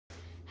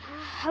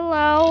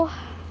Hello.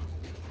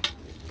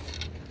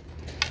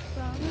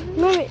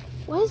 Mary,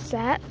 what is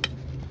that?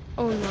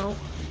 Oh no.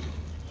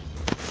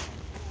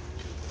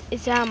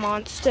 Is that a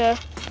monster?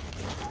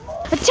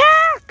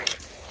 Attack!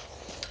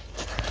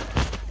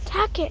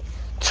 Attack it.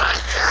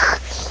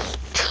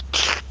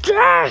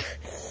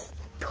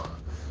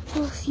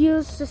 Let's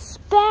use the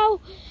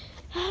spell.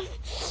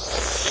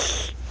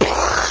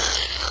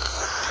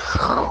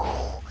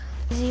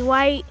 Is he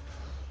white?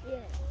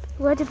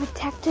 We're the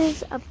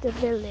protectors of the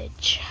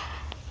village.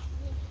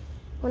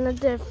 One of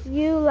the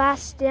few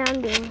last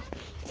standing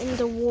in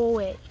the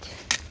world.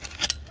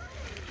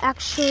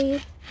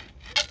 Actually,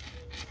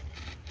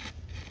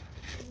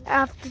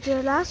 after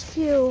the last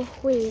few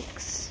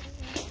weeks,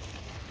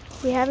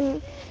 we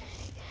haven't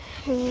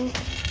been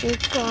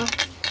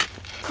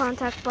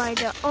contacted by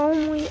the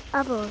only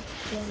other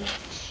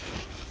village.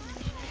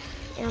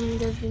 And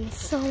there's been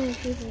so many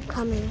people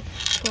coming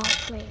to our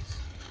place.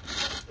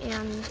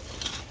 And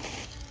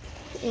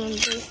they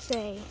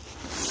say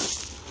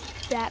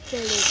that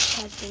village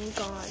has been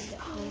gone, the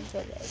whole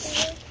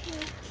village.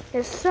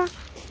 There's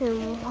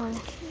someone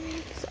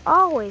is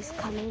always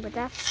coming, but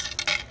that's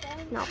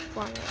not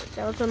funny.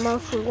 That was the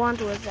most we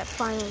wanted, was that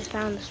finally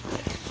found this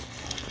place.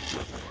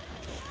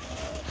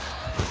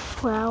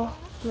 Well,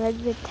 we're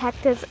the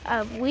detectives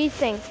of, we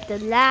think, the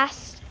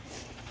last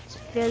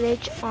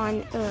village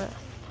on Earth.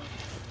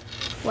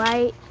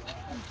 Right?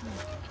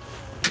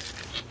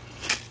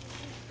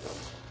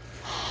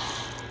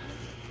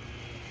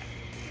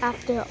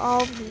 After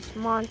all these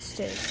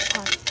monsters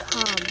have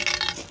come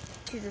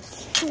to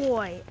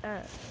destroy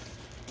Earth.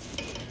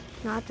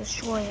 Not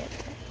destroy it,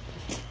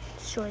 but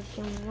destroy the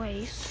human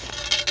race.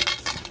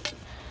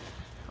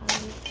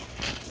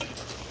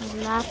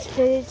 The last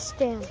village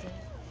standing.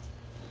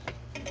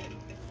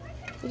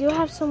 We do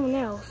have someone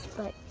else,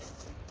 but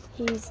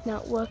he's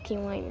not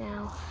working right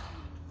now.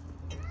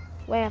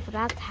 Wait for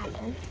that to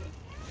happen.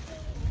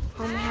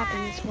 Only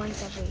happens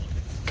once every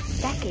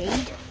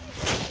decade.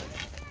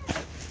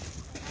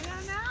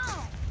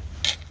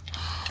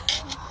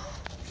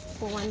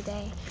 For one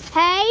day.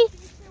 Hey!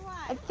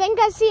 I think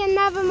I see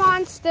another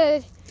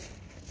monster.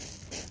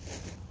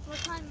 What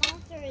kind of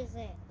monster is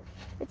it?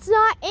 It's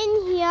not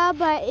in here,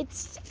 but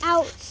it's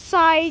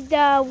outside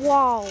the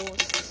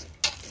walls.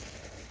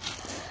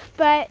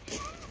 But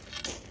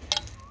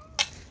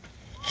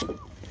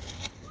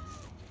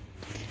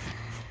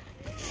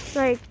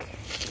like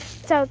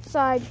it's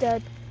outside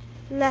the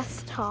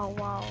less tall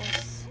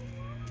walls.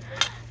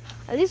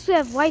 At least we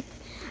have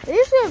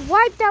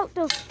wiped out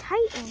those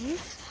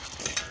titans.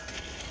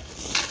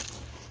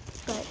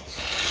 But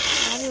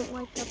I haven't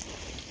wiped up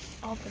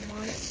all the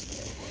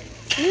monsters.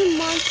 New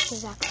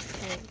monsters actually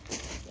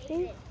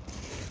came. See?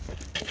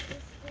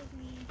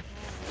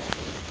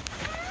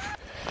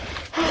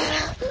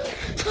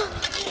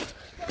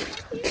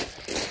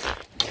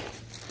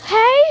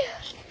 Hey!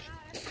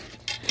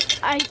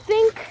 I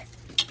think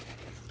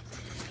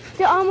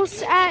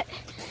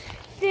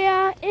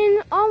they're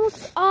in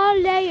almost all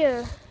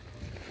layer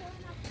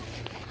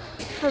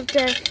of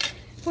the.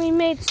 We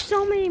made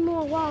so many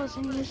more walls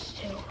than used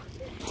to.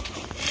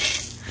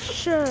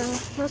 Sure,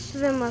 most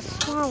of them are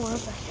smaller,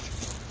 but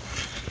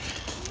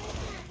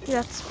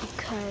that's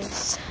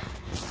because.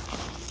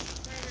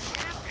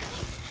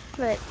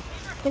 But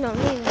we don't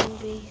need them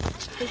to be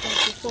big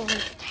like before when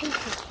the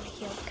tankers were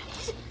here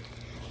because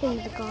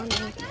things are gone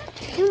and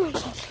humans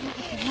are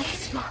significantly much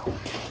smaller.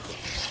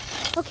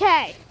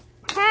 Okay,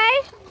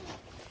 hey,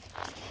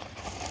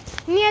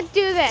 you need to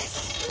do this.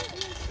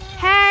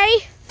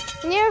 Hey,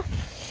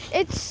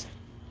 it's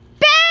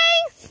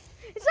bang!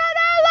 It's on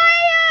that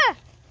layer!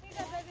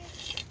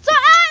 It's on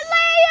that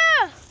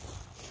layer!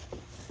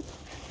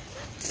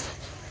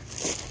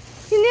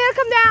 You need to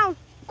come down.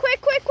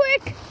 Quick, quick,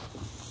 quick!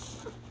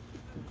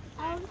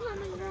 I'm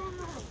coming down.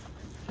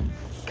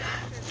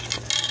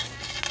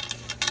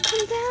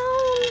 Come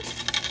down.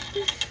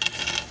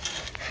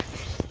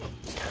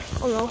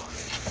 Oh no,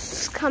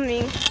 it's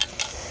coming.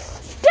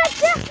 Get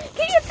your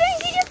thing,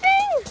 get your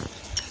thing!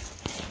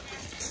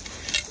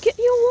 Get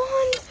your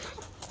wand.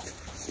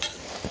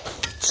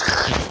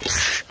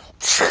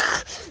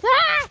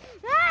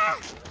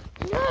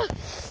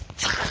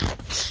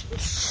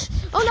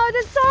 Oh no,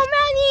 there's so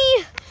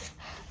many!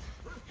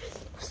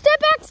 Step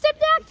back, step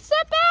back,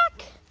 step back!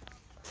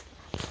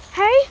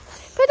 Hey,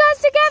 put us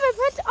together,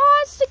 put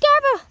us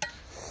together!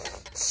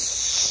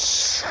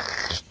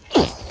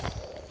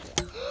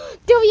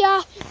 There we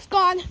are, it's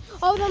gone.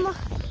 All of them,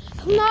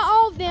 not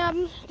all of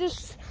them,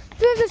 just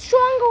the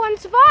stronger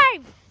ones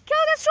survive!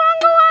 Kill the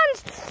stronger ones!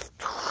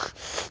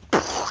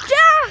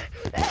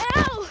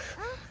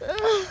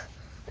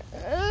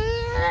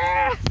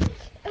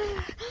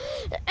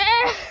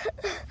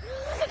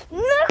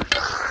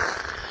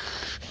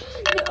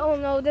 Oh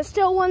no, there's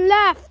still one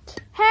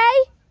left.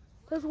 Hey,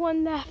 there's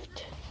one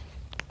left.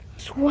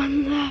 There's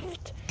one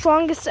left.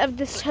 Strongest of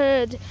this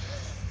herd.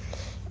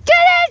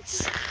 Get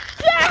it!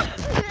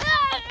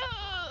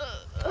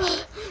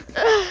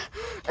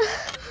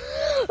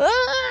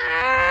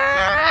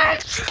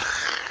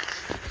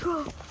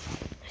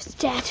 It's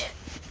dead.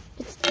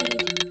 It's dead.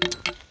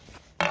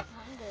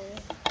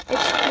 It's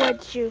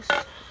blood juice.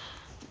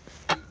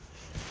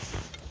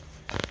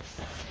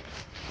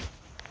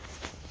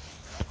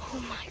 Oh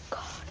my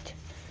God.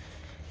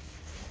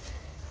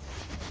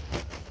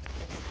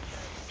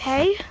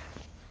 Hey?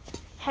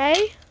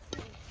 Hey?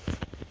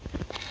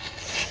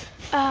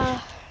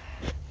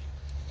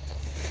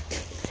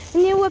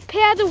 We need to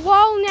repair the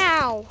wall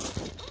now.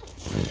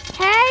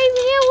 Hey,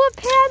 we need to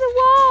repair the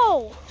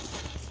wall.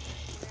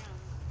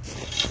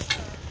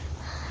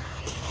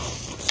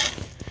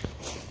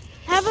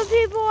 Other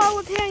people are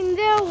repairing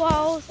their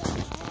walls.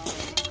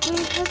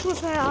 Let's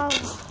repair all.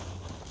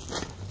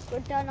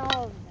 We've done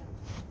all of them.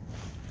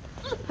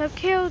 I've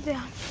killed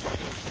them.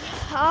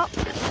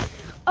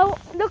 Oh,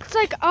 looks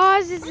like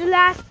ours is the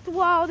last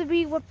wall to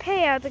be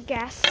repaired, I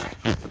guess.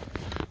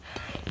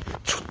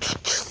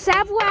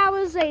 Several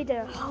hours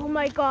later. Oh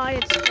my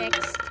God, it's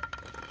fixed.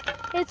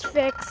 It's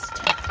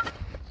fixed.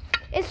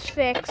 It's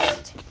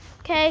fixed.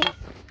 Okay.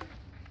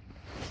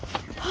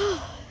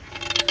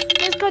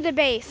 Let's go to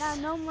base. Now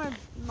no more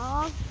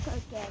mobs are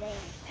getting.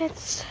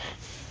 Let's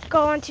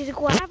go on to the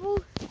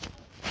gravel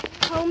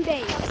home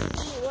base.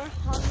 We're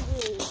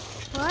hungry.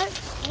 What?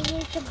 We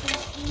need to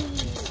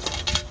eat.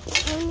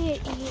 I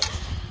need to eat.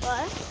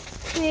 What?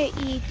 I need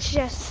to eat.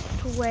 Just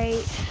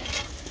wait.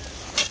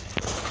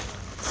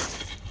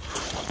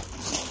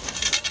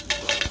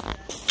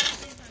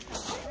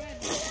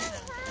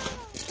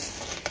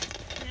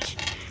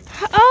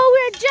 Oh,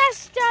 we're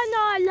just done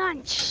our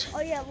lunch.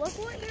 Oh yeah, look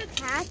what your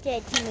cat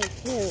did to me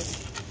too.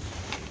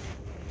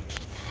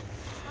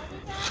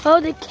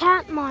 Oh, the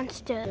cat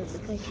monster.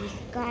 Because she's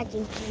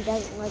scratching, she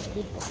doesn't like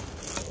people.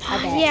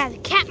 Yeah, the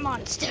cat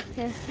monster.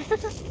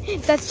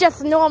 That's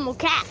just a normal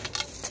cat.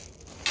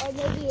 Or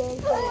maybe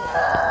it's a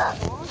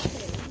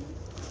monster.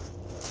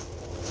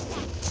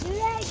 Do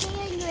that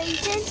again,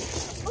 Grayson.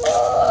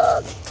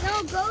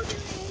 No, go to it.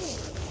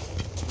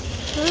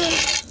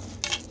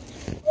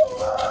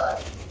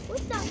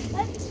 What the?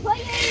 Let's put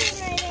your ear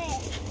in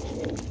it.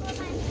 Put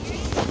my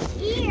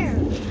ear.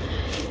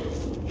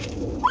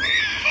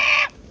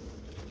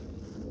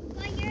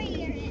 Put your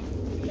ear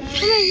in. I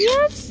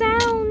hear a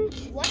sound.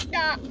 What the?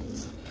 I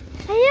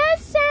hear a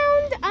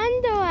sound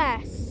under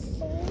us.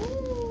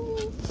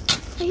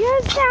 I hear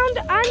a sound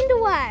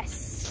under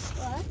us.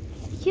 What? I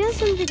hear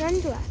something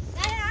under us.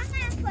 I'm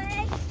gonna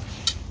play.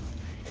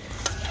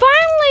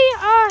 Finally,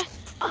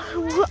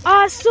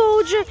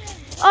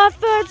 our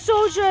third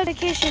soldier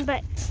vacation.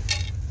 But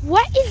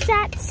what is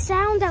that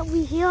sound that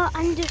we hear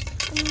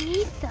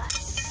underneath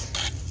us?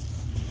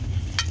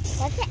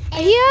 What's it?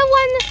 I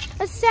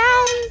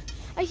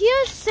hear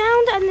a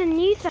sound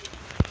underneath us.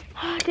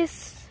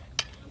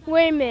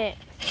 Wait a minute.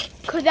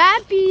 Could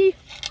that be?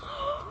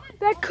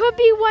 That could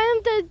be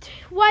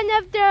one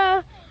of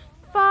the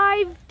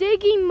 5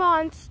 digging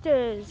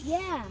monsters.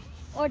 Yeah,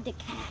 or the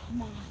cat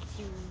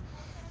monster.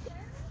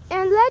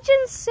 And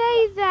legends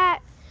say that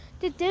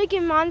the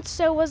digging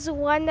monster was the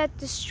one that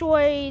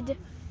destroyed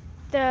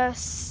the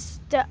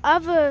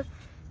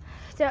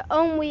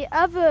only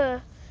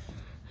other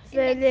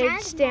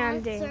village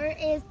standing. The cat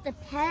monster is the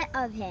pet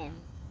of him.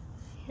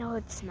 No,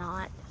 it's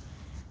not.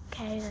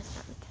 Okay, let's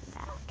not turn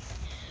back.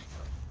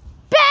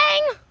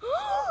 Bang!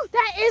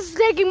 That is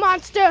digging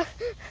monster.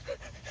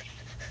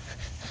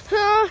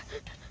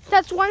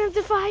 That's one of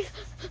the 5.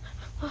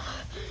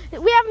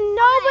 We have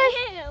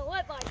nobody.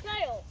 What my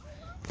tail?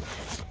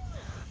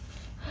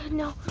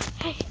 No.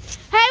 Hey,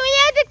 we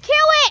need to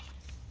kill it!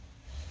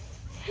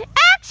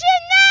 Action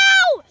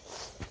now!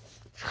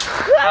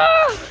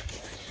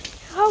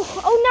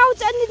 Oh, now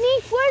it's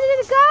underneath. Where did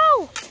it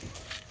go?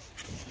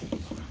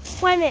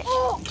 Wait a minute. I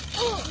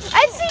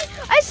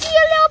see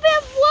a little bit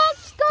of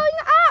rocks going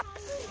up.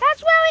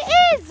 That's where it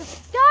is.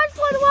 Dodge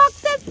for the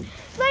rocks that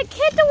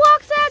hit the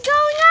rocks that are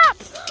going up.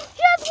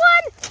 Here's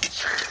one.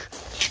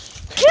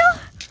 Here.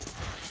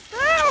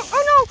 Oh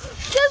no,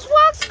 there's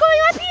rocks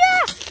going up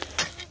here.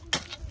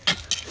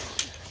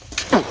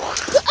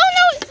 Oh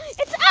no,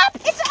 it's up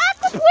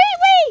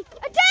completely.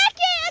 Attack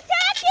it.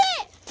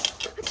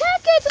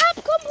 It's up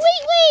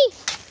completely.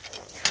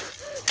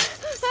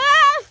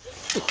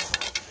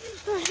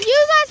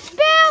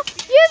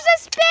 Use a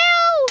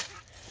spell.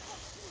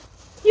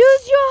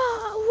 Use your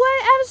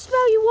whatever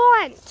spell you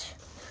want.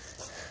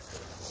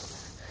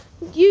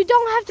 You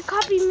don't have to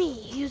copy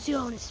me. Use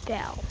your own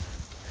spell.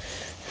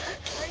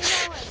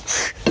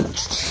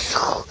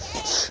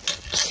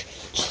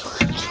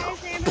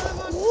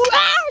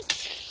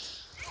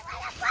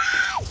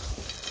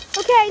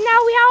 Okay, now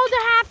we all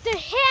have to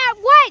hit at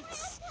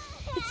once.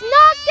 It's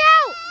knocked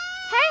out.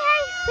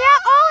 Hey, we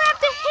all have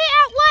to hit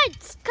at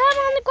once. Come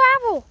on the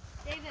gravel.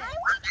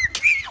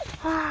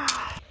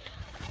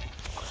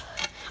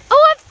 Oh,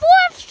 a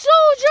 4th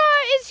soldier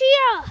is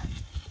here.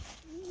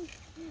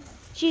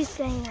 She's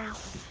staying out.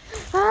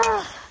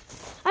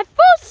 A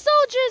 4th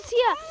soldier is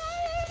here.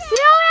 We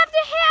all have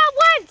to hit at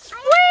once.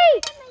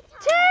 3,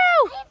 2,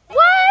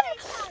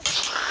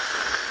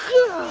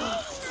 1.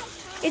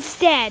 It's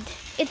dead.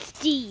 It's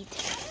deed.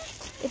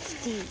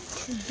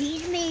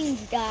 These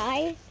means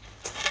die.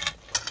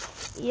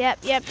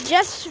 Yep.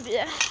 Just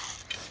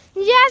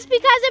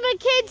because I'm a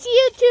kid's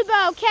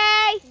YouTuber,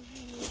 okay?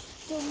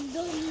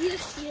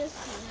 Yes.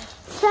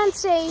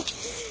 Fancy.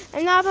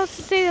 I'm not supposed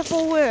to say the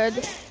full word.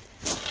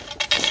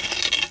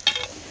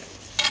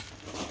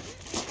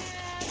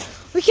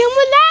 We can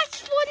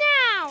relax for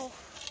now.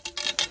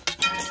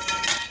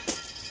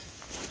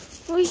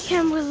 We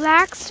can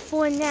relax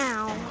for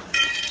now.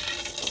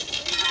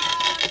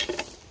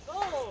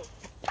 Gold.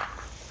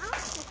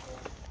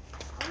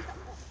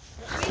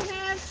 We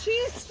have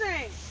cheese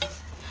strings.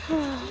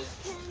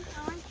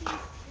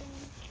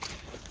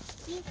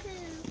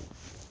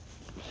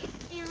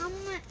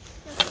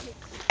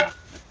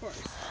 Of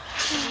course.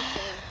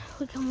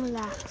 We can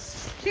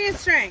relax. Cheese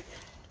string.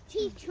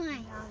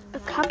 A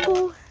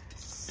couple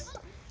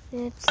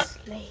minutes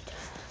later.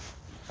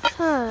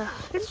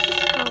 Let's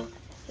just go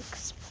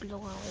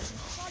exploring.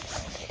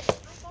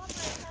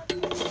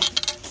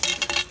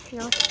 You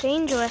know, it's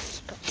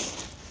dangerous, but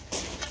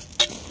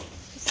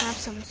let's have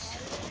some.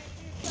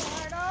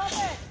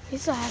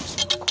 These have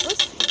some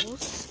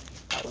crystals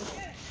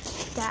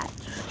that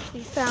we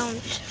found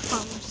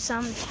from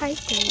some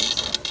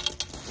titans.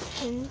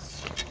 And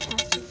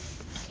as to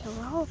kill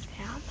all of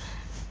them,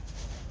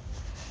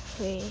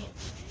 we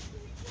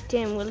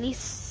didn't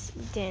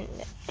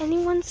let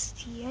anyone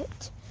see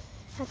it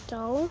at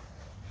all.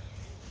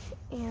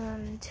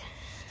 And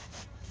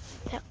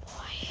that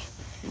boy.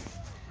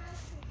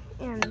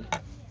 And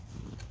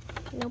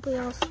nobody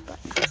else but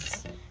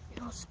us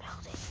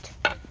spelled it.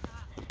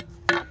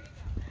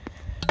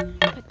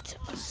 But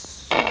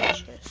us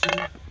soldiers.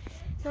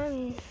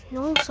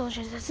 No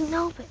soldiers doesn't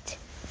know, but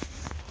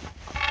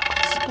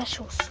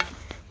specials.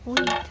 We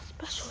are the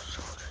special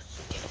soldiers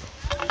too.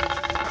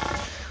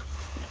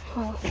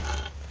 Oh.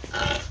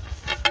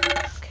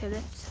 Okay,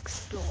 let's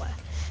explore.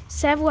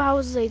 Several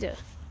hours later.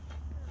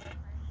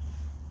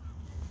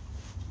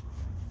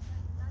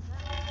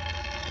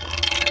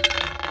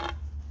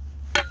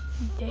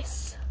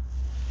 This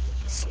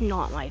is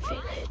not my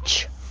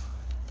village.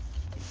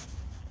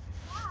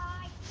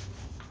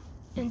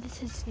 And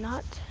this is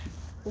not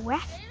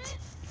wet.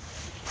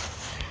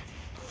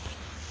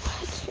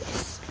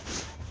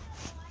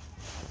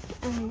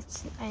 And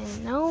I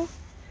know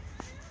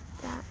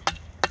that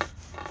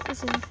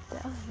isn't the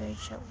other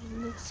village that we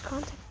lose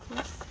contact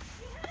with.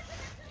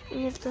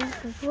 And if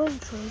there's a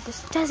village,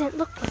 this doesn't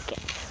look like it.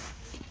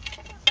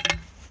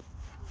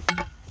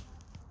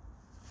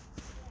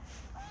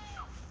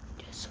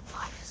 There's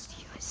survivors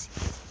here, I see.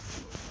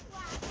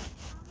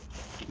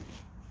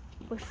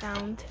 We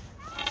found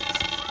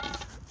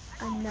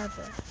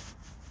another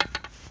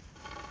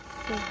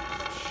village.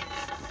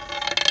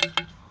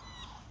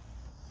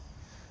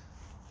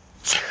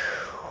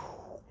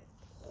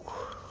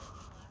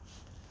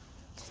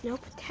 No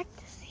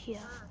protectors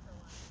here.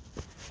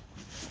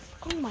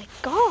 Oh my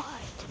god.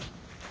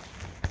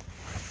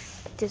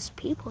 But does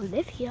people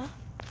live here?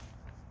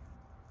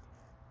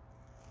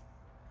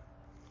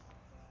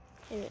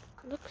 And it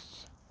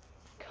looks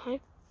kind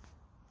of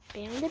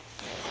abandoned.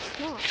 It's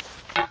not.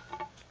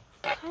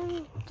 Kind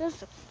of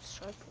does look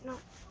destroyed, but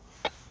not.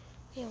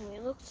 Yeah,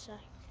 it looks like.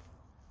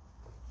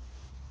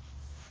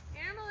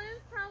 Animal is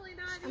probably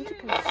not Under here.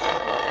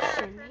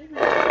 construction.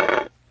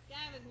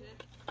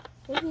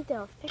 Maybe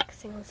they're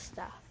fixing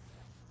stuff.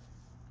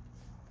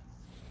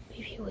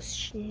 Maybe it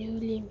was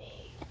newly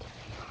made.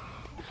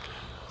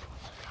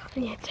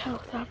 And you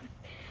tell that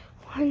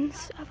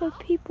once other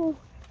people.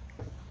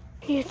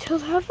 You tell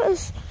the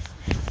others.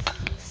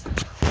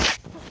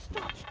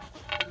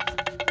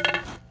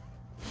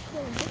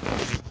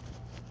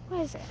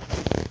 Where is it?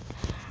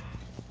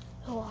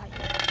 Who are you?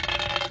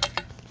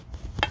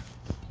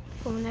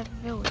 From another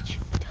village.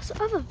 There's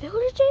other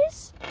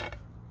villages?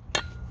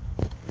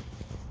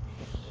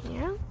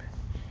 Yep.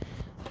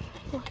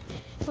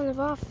 One of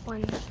our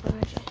friends'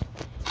 villages.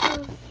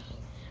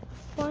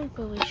 One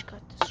village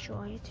got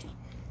destroyed.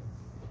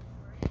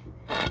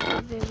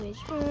 The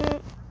village.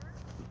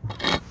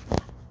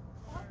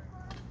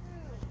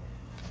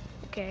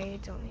 Okay, you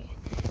don't need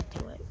to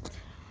do it.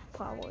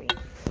 Probably.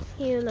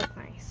 You look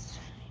nice.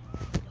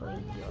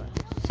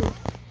 So,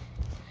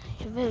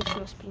 your village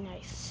must be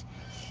nice.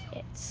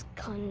 It's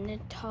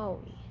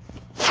Kanatari.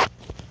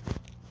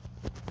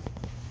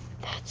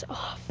 That's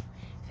off.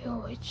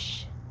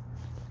 Village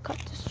got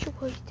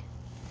destroyed.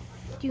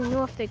 Do you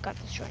know if they got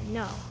destroyed?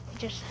 No. We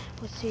just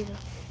would see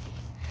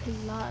a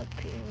lot of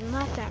people.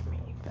 Not that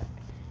many, but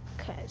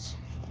because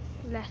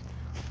not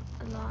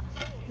a lot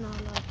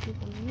of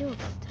people knew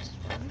about this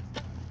one.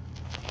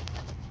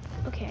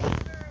 Okay.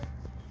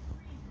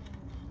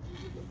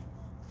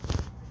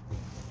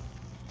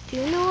 Do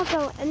you know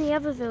about any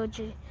other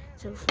villages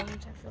from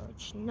that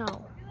village?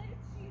 No.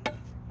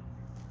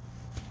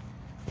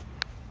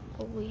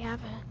 But we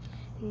have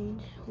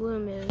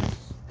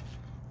rumors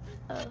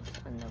of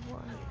another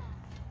one.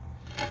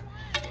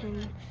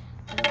 And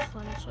those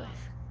ones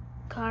with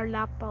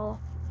Karlapoko.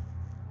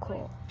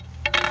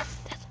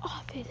 That's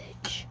our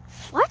village.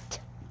 What?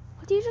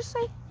 What did you just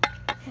say?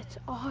 It's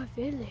our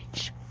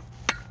village.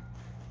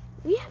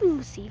 We haven't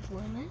received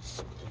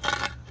rumors.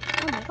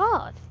 Oh my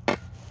god.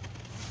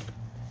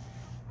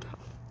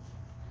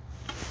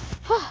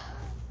 Oh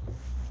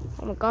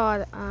my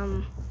god,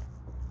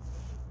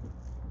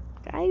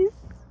 guys.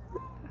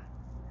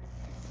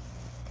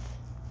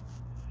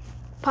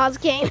 Pause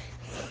game.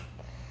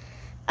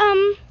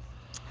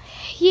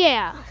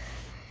 Yeah.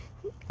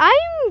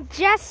 I'm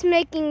just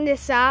making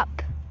this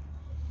up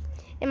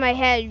in my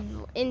head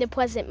in the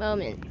present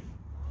moment.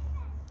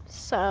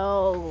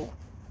 So,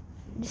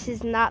 this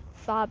is not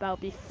thought about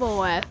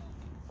before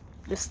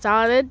this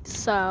started,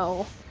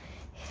 so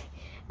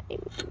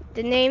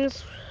the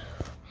names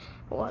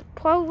would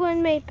probably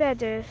make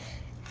better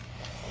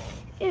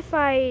if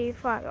I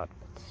thought about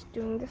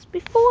doing this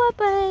before,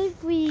 but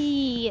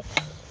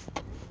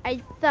I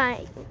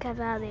think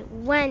about it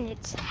when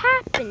it's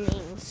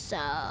happening, so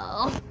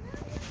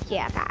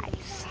yeah,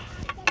 guys.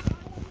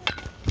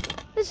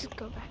 Let's just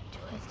go back to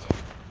it.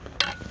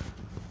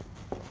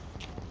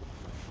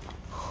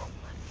 Oh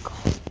my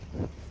god.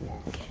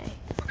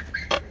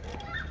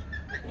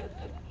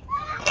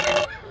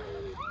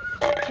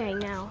 Okay,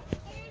 now.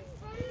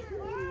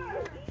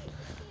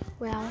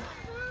 Well,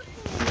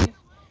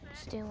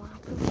 still on.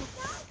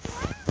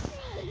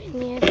 I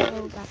need to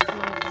go back to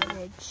my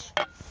village.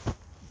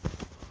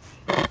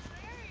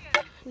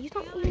 You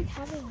don't even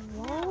have any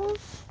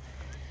walls?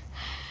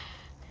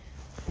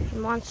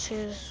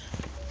 Monsters,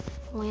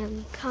 when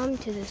we come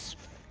to this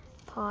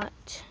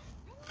part,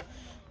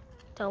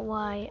 don't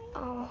worry.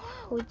 Oh,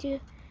 we do.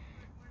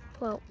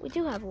 Well, we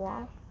do have a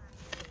wall.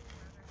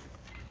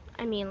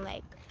 I mean,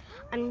 like,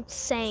 I'm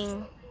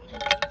saying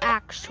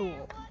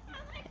actual,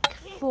 like,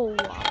 full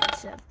wall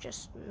instead of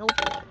just an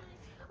opening.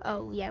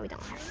 Oh, yeah, we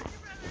don't have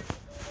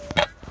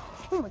that.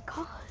 Oh my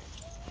god.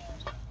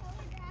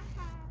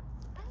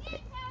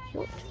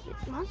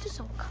 Monsters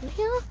don't come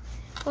here?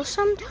 Well,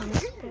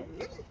 sometimes,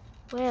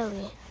 but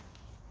rarely.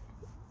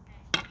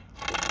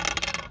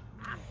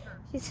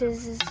 This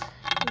is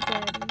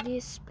the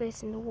least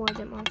place in the world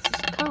that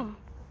monsters come.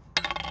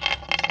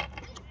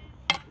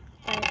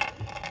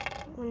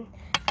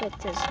 But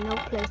there's no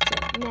place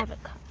that never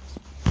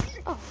comes.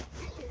 Oh.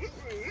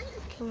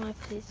 Can I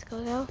please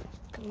go though?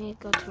 I need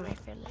to go to my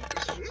village.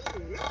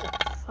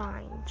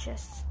 Fine,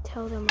 just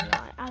tell them a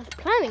lie. I was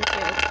planning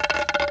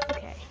to.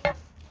 Okay.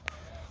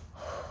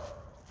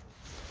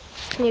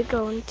 Can you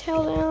go and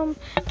tell them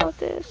about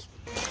this?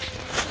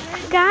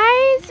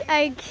 Guys,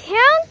 I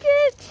can't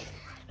get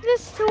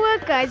this to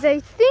work, guys. I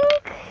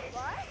think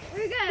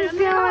it's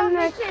on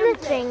the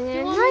clipping.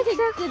 And I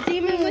just the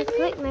demon with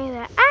click me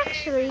that.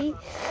 Actually,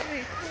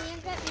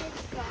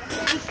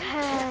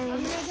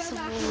 because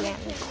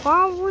we're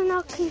probably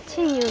not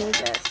continuing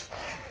this.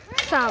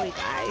 Sorry,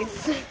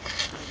 guys.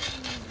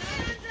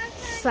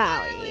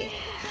 Sorry.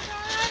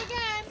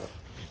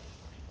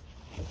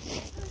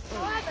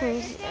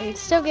 I'm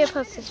still gonna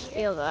post this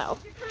video though.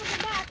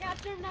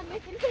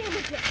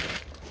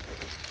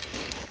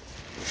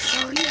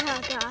 So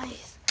yeah,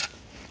 guys.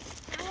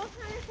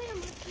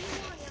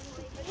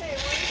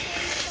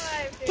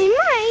 He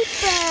might,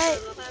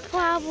 but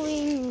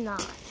probably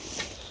not.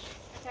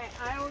 Okay,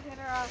 I will get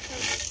her off.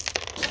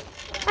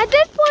 At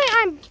this point,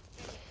 I'm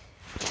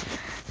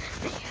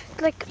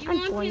like, I'm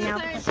bored now.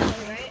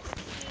 Right?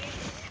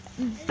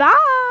 Bye.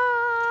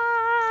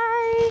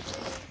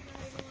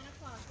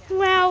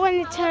 Well, when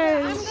it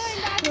turns,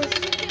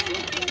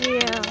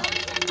 yeah.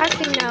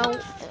 Actually, no.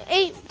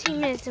 18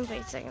 minutes and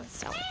 30 seconds.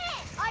 So,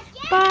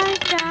 bye,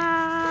 guys.